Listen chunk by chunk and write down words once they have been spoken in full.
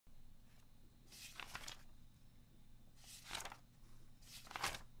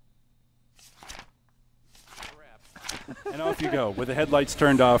And off you go with the headlights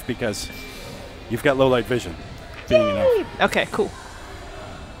turned off because you've got low light vision. Okay, cool.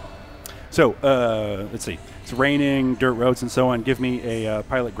 So let's see. It's raining, dirt roads, and so on. Give me a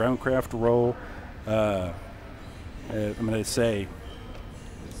pilot groundcraft roll. I'm going to say.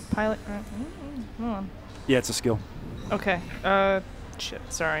 Pilot. Hold on. Yeah, it's a skill. Okay. Shit.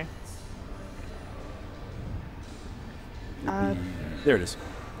 Sorry. There it is.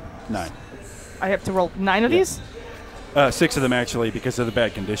 9. I have to roll 9 of these? 6 of them, actually, because of the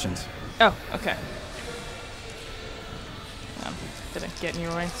bad conditions. Oh, okay. Didn't get in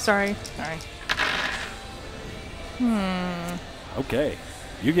your way. Sorry. Okay.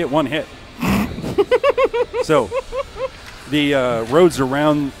 You get 1 hit. So, the roads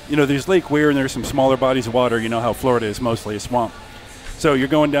around, there's Lake Weir and there's some smaller bodies of water. You know how Florida is mostly a swamp. So you're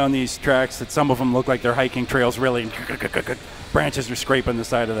going down these tracks that some of them look like they're hiking trails, really. Branches are scraping the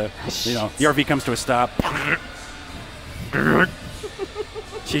side of the RV comes to a stop.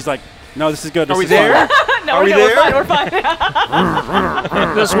 She's like, no, this is good. Are we there? No, Are we there? We're fine.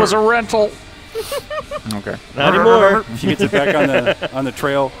 This was a rental. Okay. Not anymore. She gets it back on the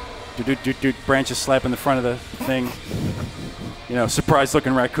trail. Branches slapping the front of the thing.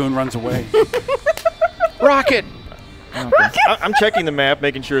 Surprised-looking raccoon runs away. Rocket. Okay. I'm checking the map,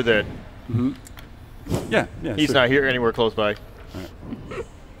 making sure that Yeah. he's not here anywhere close by. Right.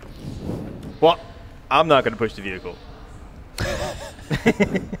 Well, I'm not going to push the vehicle.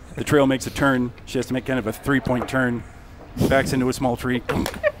 The trail makes a turn. She has to make kind of a 3-point turn. Backs into a small tree.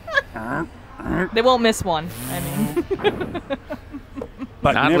 They won't miss one. I mean.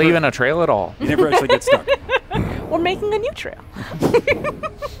 But Not leaving a trail at all. You never actually get stuck. We're making a new trail.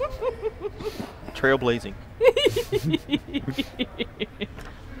 Trailblazing.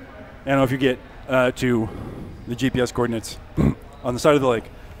 I don't know if you get to the GPS coordinates on the side of the lake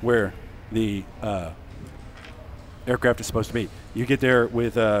where the aircraft is supposed to be. You get there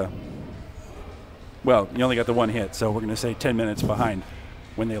with, you only got the 1 hit, so we're going to say 10 minutes behind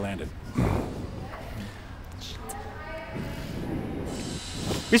when they landed.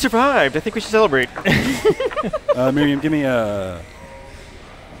 We survived. I think we should celebrate. Miriam, give me a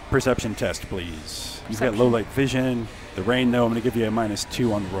perception test, please. You've got low light vision. The rain, though, I'm going to give you a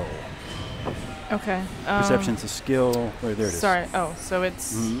 -2 on the roll. Okay. Perception's a skill. There it is. Sorry. Oh, so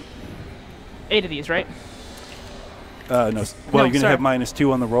it's 8 of these, right? No. Well, you're going to have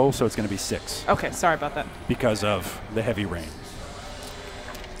 -2 on the roll, so it's going to be 6. Okay, sorry about that. Because of the heavy rain.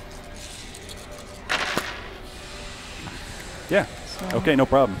 Yeah. Okay, no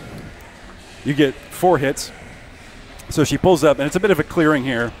problem. You get 4 hits. So she pulls up, and it's a bit of a clearing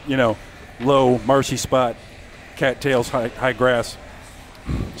here. Low, marshy spot, cattails, high grass.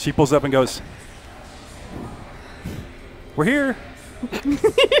 She pulls up and goes, "We're here."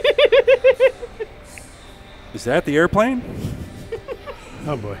 Is that the airplane?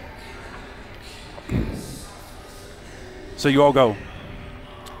 Oh, boy. So you all go.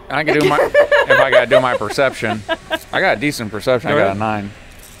 I can do my if I gotta do my perception. I got a decent perception. I got a 9.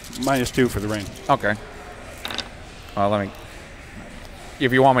 -2 for the rain. Okay. Let me.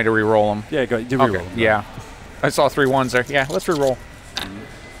 If you want me to re-roll them. Yeah, go. Do re-roll. Okay. Yeah. I saw 3 1s there. Yeah, let's re-roll.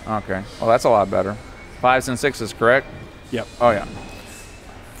 Okay. Well, that's a lot better. 5s and 6s, correct? Yep. Oh yeah.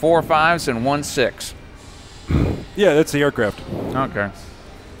 4 5s and 1 6. Yeah, that's the aircraft. Okay.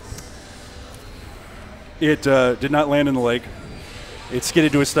 It did not land in the lake. It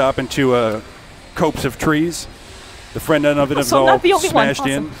skidded to a stop into a copse of trees. The front end of it is all smashed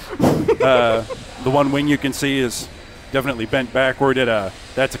in. The one wing you can see is definitely bent backward at a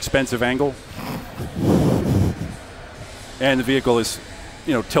that's expensive angle. And the vehicle is,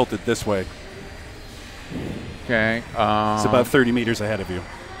 tilted this way. Okay. It's about 30 meters ahead of you.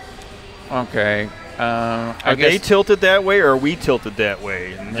 Okay. Are they tilted that way, or are we tilted that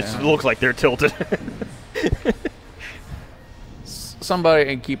way? And it just looks like they're tilted.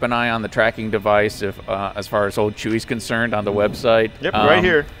 Somebody keep an eye on the tracking device if, as far as old Chewy's concerned, on the website. Yep, right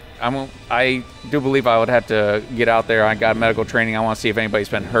here. I do believe I would have to get out there. I got medical training. I want to see if anybody's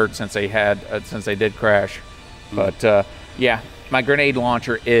been hurt since they did crash. But yeah, my grenade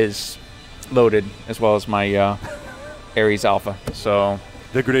launcher is loaded, as well as my Ares Alpha. So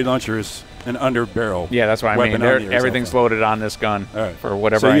the grenade launcher is an under barrel. Yeah, that's what I mean. Everything's loaded on this gun for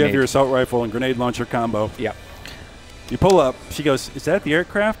whatever I need. So you have your assault rifle and grenade launcher combo. Yep. You pull up. She goes, "Is that the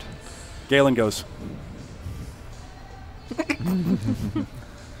aircraft?" Galen goes.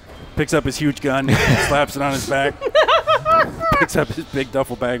 Picks up his huge gun, slaps it on his back. Picks up his big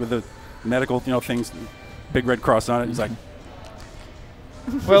duffel bag with the medical, things, big red cross on it. He's like,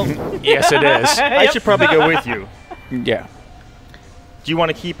 "Well, yes, it is. I should probably go with you." Yeah. Do you want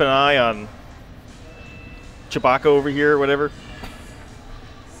to keep an eye on Chewbacca over here or whatever.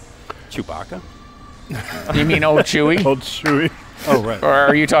 Chewbacca? You mean old Chewie? Old Chewie. Oh, right. Or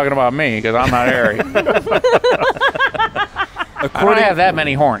are you talking about me? Because I'm not hairy. I don't have that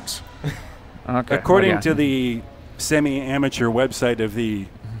many horns. Okay. According to the semi-amateur website of the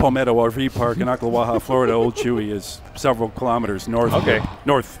Palmetto RV Park in Ocklawaha, Florida, Old Chewie is several kilometers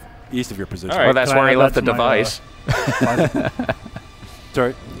northeast of your position. All right. Well, that's Can I where he add left that the to my, device.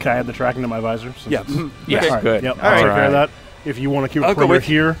 Sorry. Can I add the tracking to my visor? Yeah. Yes, All right. good. Yep. All right. I'll take care of that. If you want to keep I'll a go perimeter with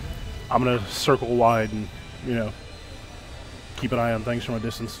here, I'm going to circle wide and, keep an eye on things from a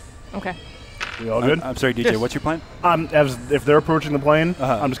distance. Okay. We all good? I'm sorry, DJ, Yes. what's your plan? If they're approaching the plane,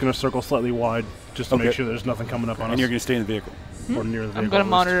 Uh-huh. I'm just going to circle slightly wide just to make sure there's nothing coming up on And us. you're going to stay in the vehicle. Or near the vehicle. I'm going to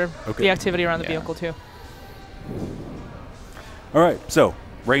monitor Okay. the activity around the vehicle, too. All right, so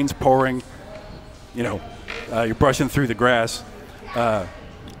rain's pouring. You're brushing through the grass.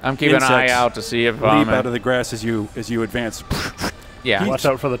 I'm keeping an eye Insects out to see if leap out of the grass as you advance. yeah. Watch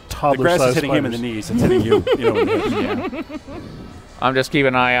out for the The toddler grass is sized hitting him in the knees. It's hitting you. In the head. Yeah. I'm just keeping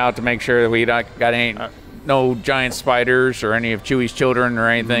an eye out to make sure that we not got any no giant spiders or any of Chewie's children or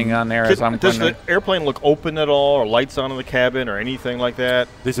anything on there. As I'm Does going the airplane look open at all, or lights on in the cabin, or anything like that?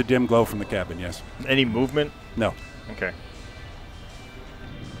 There's a dim glow from the cabin, yes. Any movement? No. Okay.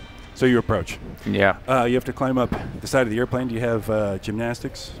 So you approach. Yeah. You have to climb up the side of the airplane. Do you have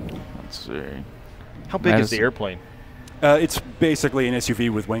gymnastics? Let's see. How big is the airplane? It's basically an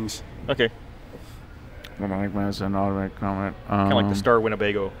SUV with wings. Okay. An automatic comment. Kind of like the Star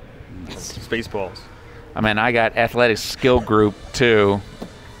Winnebago. Spaceballs. I mean, I got athletic skill group too,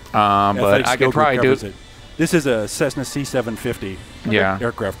 but Athletic I skill could group probably do. covers it. This is a Cessna C750 Yeah.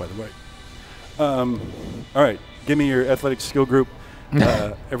 aircraft, by the way. All right, give me your athletic skill group.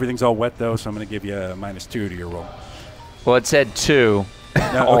 Everything's all wet though, so I'm going to give you a -2 to your roll. Well, it said 2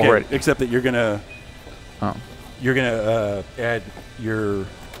 Okay, already. except that you're gonna Oh. add your.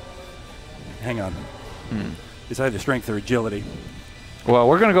 Hang on. It's either strength or agility. Well,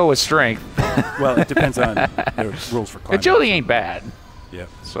 we're gonna go with strength. Well, it depends on the rules for climbing. Agility ain't bad. Yeah.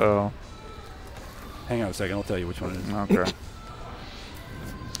 So. Hang on a second. I'll tell you which one it is. Okay.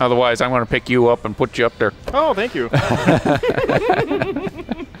 Otherwise, I'm going to pick you up and put you up there. Oh, thank you. As long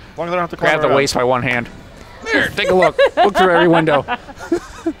as I don't have to climb Grab the around. waist by one hand. There, take a look. Look through every window.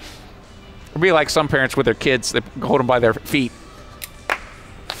 It'll be like some parents with their kids. They hold them by their feet.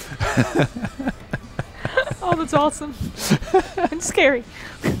 Oh, that's awesome. And scary.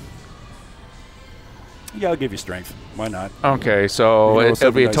 Yeah, I'll give you strength. Why not? Okay, so You know,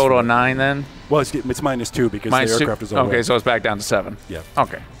 it'll be a nice total of for it. 9 then? Well, it's -2 because Minus the 2 aircraft is all okay, wet. so it's back down to 7. Yeah.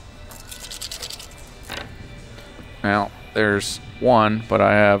 Okay. Now, there's 1, but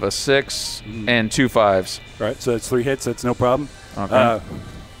I have a 6 and 2 5s. All right, so it's 3 hits. That's no problem. Okay.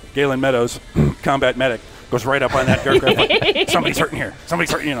 Galen Meadows, combat medic, goes right up on that aircraft. Like, somebody's hurting here.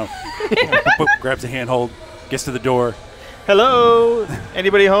 Somebody's hurting, Boop, boop, grabs a handhold, gets to the door. Hello?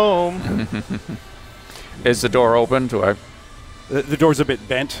 Anybody home? Is the door open? Do I? The door's a bit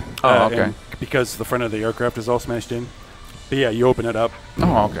bent. Oh, okay. and because the front of the aircraft is all smashed in. But yeah, you open it up.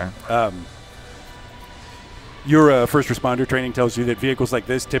 Oh, okay. Your first responder training tells you that vehicles like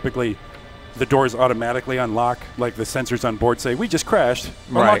this, typically the doors automatically unlock. Like the sensors on board say, we just crashed.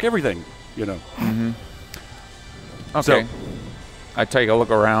 Unlock Right. everything, Okay. So- I take a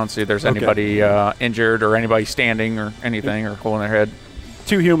look around, see if there's Okay. anybody injured or anybody standing or anything or holding their head.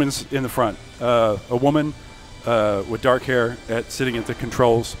 2 humans in the front. A woman with dark hair sitting at the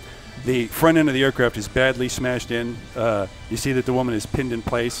controls. The front end of the aircraft is badly smashed in. You see that the woman is pinned in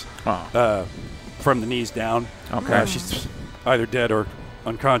place from the knees down. Okay. She's either dead or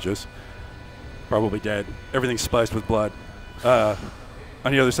unconscious. Probably dead. Everything's splashed with blood. On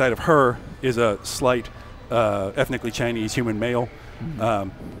the other side of her is a slight ethnically Chinese human male.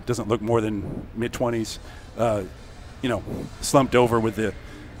 Doesn't look more than mid-20s. Slumped over with the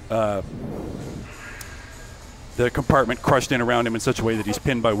compartment crushed in around him in such a way that he's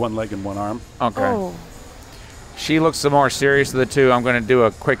pinned by one leg and one arm. Okay. Oh. She looks the more serious of the two. I'm going to do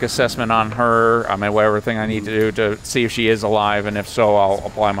a quick assessment on her. I mean, whatever thing I need to do to see if she is alive, and if so, I'll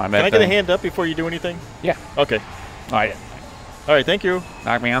apply my med Can I get a thing. hand up before you do anything? Yeah. Okay. All right. All right, thank you.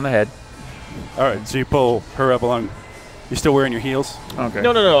 Knock me on the head. All right, so you pull her up along. You're still wearing your heels? Okay.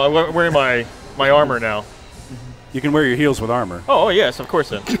 No. I'm wearing my armor now. You can wear your heels with armor. Oh, yes, of course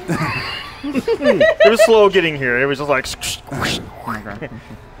then. It was slow getting here. It was just like... Okay.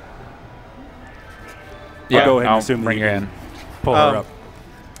 I'll Yeah, go ahead and I'll assume that bring you her can in. pull her up.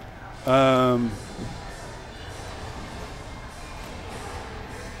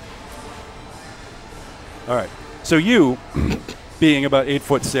 All right. So you, being about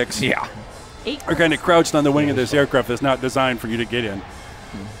 8'6", Yeah. 8. are kind of crouched on the wing of this aircraft that's not designed for you to get in.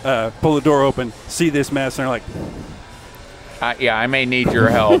 Pull the door open, see this mess, and they're like, yeah, I may need your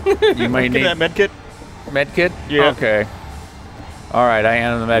help. You may Get need that med kit. med kit. Yeah. Okay. All right, I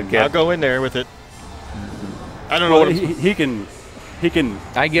hand him the med kit. I'll go in there with it. I don't know well, what he can.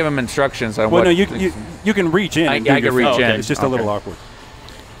 I give him instructions on Well, what. no, you can reach in. and do I your can reach thing. in. It's just a little awkward.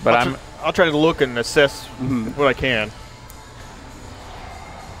 But I'll try to look and assess what I can.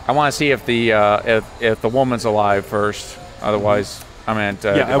 I want to see if the woman's alive first. Otherwise, I meant.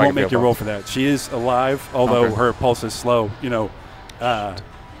 Yeah, I won't make you roll for that. She is alive, although her pulse is slow. Her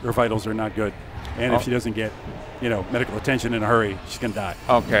vitals are not good, and if she doesn't get, medical attention in a hurry, she's gonna die.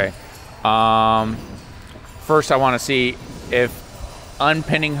 Okay. First, I want to see if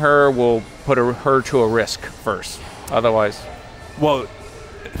unpinning her will put her to a risk first. Otherwise, well,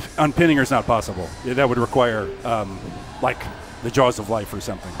 unpinning her is not possible. That would require, like, the jaws of life or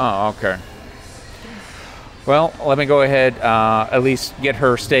something. Oh, okay. Well, let me go ahead, at least get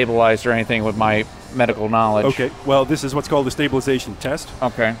her stabilized or anything with my medical knowledge. Okay. Well, this is what's called a stabilization test.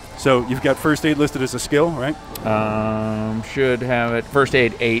 Okay. So you've got first aid listed as a skill, right? Should have it. First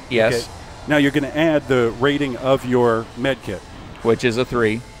aid 8, yes. Okay. Now you're going to add the rating of your med kit. Which is a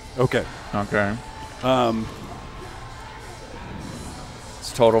 3. Okay. Okay.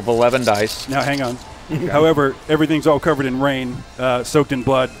 It's a total of 11 dice. Now hang on. However, everything's all covered in rain, soaked in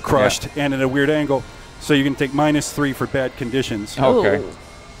blood, crushed, and at a weird angle. So you can take -3 for bad conditions. Okay. Ooh.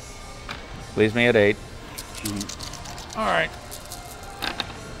 Leaves me at 8. All right.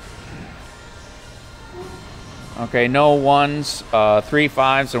 Okay, no 1s, 3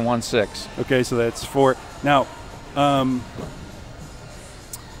 5s, and 1 6. Okay, so that's 4. Now,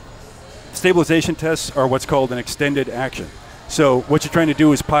 stabilization tests are what's called an extended action. So what you're trying to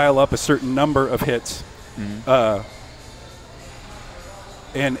do is pile up a certain number of hits,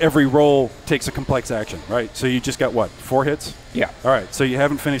 and every roll takes a complex action, right? So you just got, what, 4 hits? Yeah. All right, so you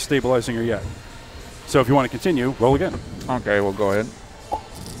haven't finished stabilizing her yet. So if you want to continue, roll again. Okay, we'll go ahead.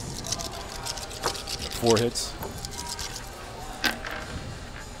 4 hits.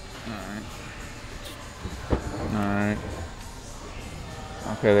 All right.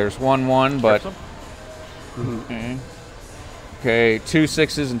 Okay, there's 1 1, but... Okay, 2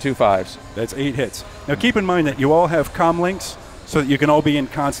 6s and 2 5s. That's 8 hits. Now keep in mind that you all have comm links so that you can all be in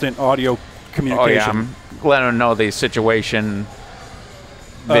constant audio communication. Oh, yeah, I'm letting them know the situation.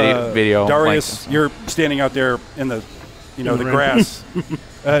 Video. Darius, you're standing out there in the, the grass.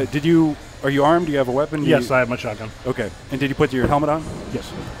 Are you armed? Do you have a weapon? Yes, I have my shotgun. Okay. And did you put your helmet on?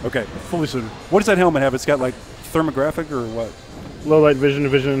 Yes. Okay. Fully suited. What does that helmet have? It's got like thermographic or what? Low light vision,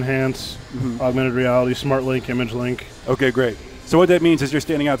 vision enhance, augmented reality, smart link, image link. Okay, great. So what that means is you're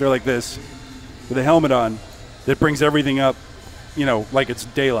standing out there like this with a helmet on that brings everything up, like it's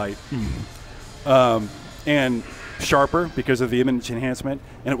daylight. And sharper because of the image enhancement,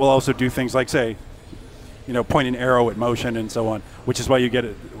 and it will also do things like, say, point an arrow at motion and so on, which is why you get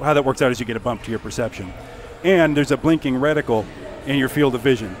it. How that works out is you get a bump to your perception. And there's a blinking reticle in your field of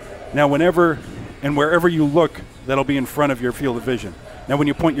vision. Now, whenever and wherever you look, that'll be in front of your field of vision. Now, when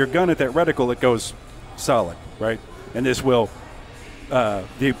you point your gun at that reticle, it goes solid, right? And this will,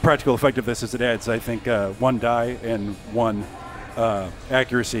 the practical effect of this is it adds, I think, 1 die and 1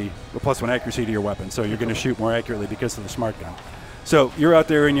 accuracy, +1 accuracy to your weapon. So you're going to shoot more accurately because of the smart gun. So you're out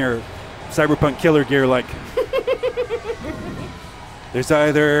there in your cyberpunk killer gear like, there's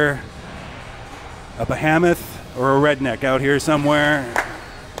either a behemoth or a redneck out here somewhere.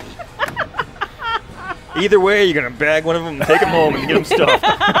 Either way, you're going to bag one of them and take them home and get them stuffed.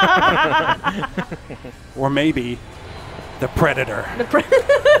 Or maybe the predator.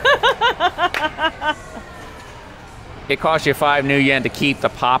 It costs you 5 new yen to keep the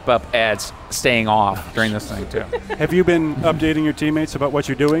pop-up ads staying off during this thing, too. Have you been updating your teammates about what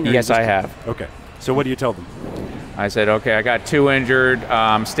you're doing? Yes, I have. Okay. So what do you tell them? I said, okay, I got 2 injured,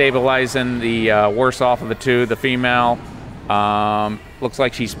 stabilizing the worst off of the 2, the female. Looks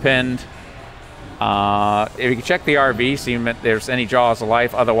like she's pinned. If you can check the RV, see if there's any jaws of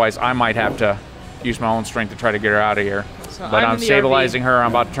life. Otherwise, I might have to use my own strength to try to get her out of here. So but I'm in the stabilizing RV. her.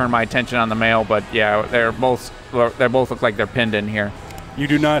 I'm about to turn my attention on the male. But yeah, they both look like they're pinned in here. You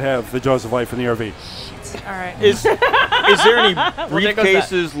do not have the jaws of life in the RV. All right. Is there any there goes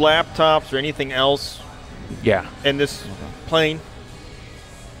briefcases, laptops, or anything else Yeah. in this plane?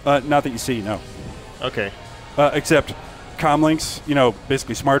 Not that you see, no. Okay. Except comlinks,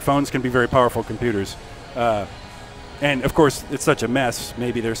 basically smartphones can be very powerful computers. And, of course, it's such a mess.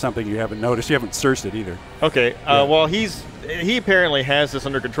 Maybe there's something you haven't noticed. You haven't searched it either. Okay. Yeah. Well, he apparently has this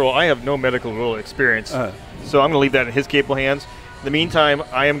under control. I have no medical experience, so I'm going to leave that in his capable hands. In the meantime,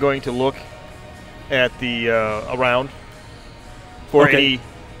 I am going to look at the around for any,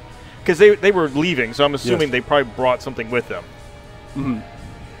 because they were leaving, so I'm assuming they probably brought something with them.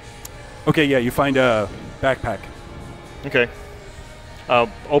 Okay, yeah, you find a backpack. Okay.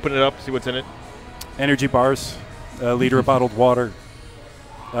 Open it up, see what's in it. Energy bars, a liter of bottled water,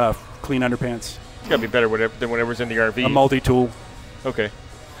 clean underpants. It's got to be better than whatever's in the RV. A multi-tool. Okay.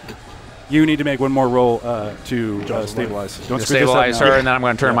 You need to make one more roll to stabilize. Don't stabilize her, and then I'm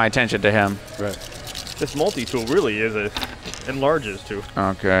going to turn my attention to him. Right. This multi-tool really is enlarges too.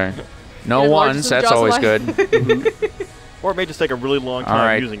 Okay. No ones, that's always good. Or it may just take a really long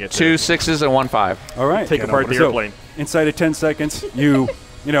time using it. 2 6s and 1 5. All right. Take apart the airplane. Inside of 10 seconds, you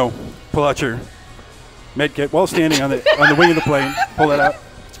pull out your med kit while standing on the wing of the plane. Pull that out.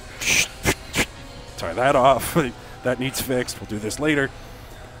 Tie that off. That needs fixed. We'll do this later.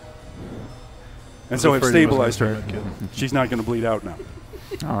 And so I've stabilized her. She's not going to bleed out now.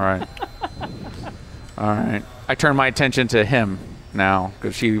 All right. All right. I turn my attention to him now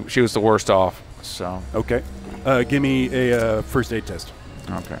because she was the worst off. So. Okay. Give me a first aid test.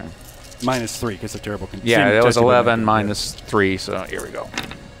 Okay. -3 because of terrible condition. Yeah, that was 11 minus 3. So here we go.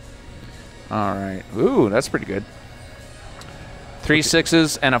 All right. Ooh, that's pretty good. 3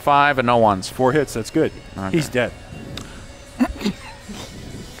 6s and a 5 and no ones. 4 hits. That's good. Okay. He's dead.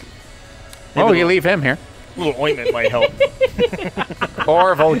 Oh, you leave him here. A little ointment might help.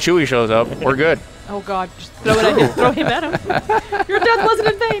 Or if old Chewie shows up, we're good. Oh God! Just throw it at him. Throw him at him. Your death wasn't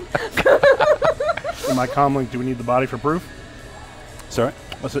in vain. In my comlink, do we need the body for proof? Sorry.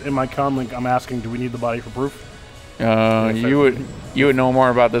 In my comlink, I'm asking, do we need the body for proof? You would know more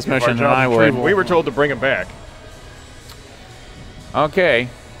about this mission than I would. We were told to bring him back. Okay.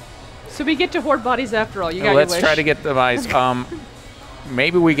 So we get to hoard bodies after all. You got Let's your wish. try to get the bodies.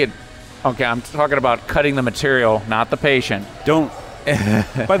 Maybe we could. Okay, I'm talking about cutting the material, not the patient. Don't.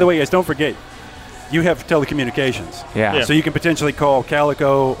 By the way, guys, don't forget, you have telecommunications. Yeah. So you can potentially call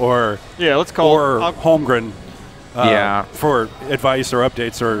Calico or let's call Holmgren. For advice or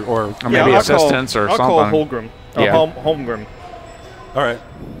updates or maybe assistance or something. I'll call Holmgren. Holmgren. All right.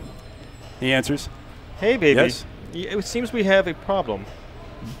 He answers. Hey, baby. Yes? It seems we have a problem.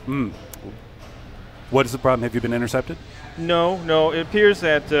 What is the problem? Have you been intercepted? No. It appears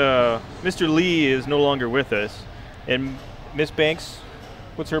that Mr. Lee is no longer with us. And Miss Banks,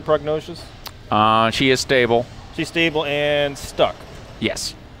 what's her prognosis? She is stable. She's stable and stuck.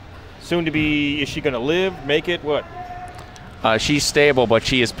 Yes. Soon to be, is she going to live, make it, what? She's stable, but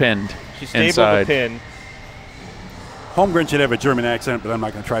she is pinned. She's stable inside. but pinned. Holmgren should have a German accent, but I'm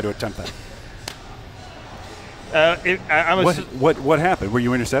not going to try to attempt that. What happened? Were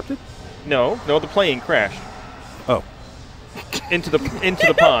you intercepted? No, the plane crashed. Oh. Into the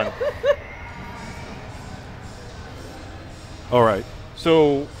pond. All right.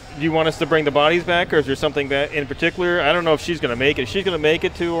 So, do you want us to bring the bodies back, or is there something that in particular? I don't know if she's going to make it. Is she going to make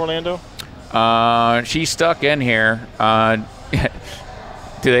it to Orlando? She's stuck in here.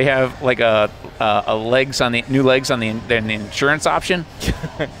 Do they have like a new legs on the insurance option?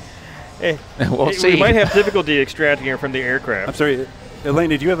 We'll see. We might have difficulty extracting her from the aircraft. I'm sorry,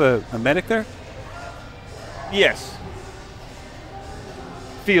 Elena. Do you have a medic there? Yes.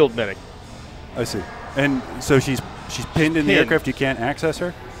 Field medic. I see. And so she's pinned in the aircraft. You can't access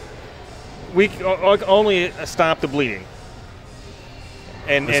her. We only stop the bleeding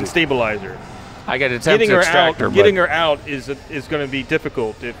and stabilize her. I got to attempt to extract her. Getting her out is going to be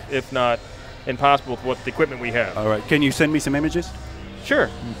difficult, if not impossible, with what the equipment we have. All right. Can you send me some images? Sure.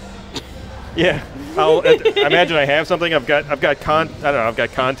 Yeah. I imagine I have something. I've got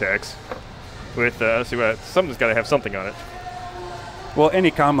contacts with. See what something's got to have something on it. Well,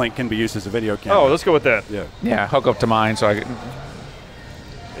 any comlink can be used as a video camera. Oh, let's go with that. Yeah. Yeah. Hook up to mine so I can.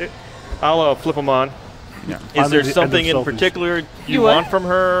 I'll flip them on. Yeah. Is there something in particular you want from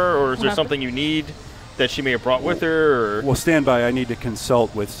her, or is there something you need that she may have brought with her? Or? Well, stand by. I need to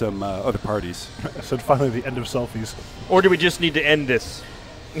consult with some other parties. I said finally the end of selfies. Or do we just need to end this?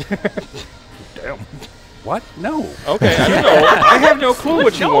 Damn. What? No. Okay, I don't know. I have no clue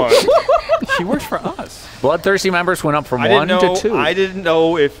what you want. She works for us. Bloodthirsty members went up from 1 to 2. I didn't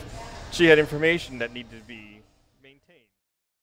know if she had information that needed to be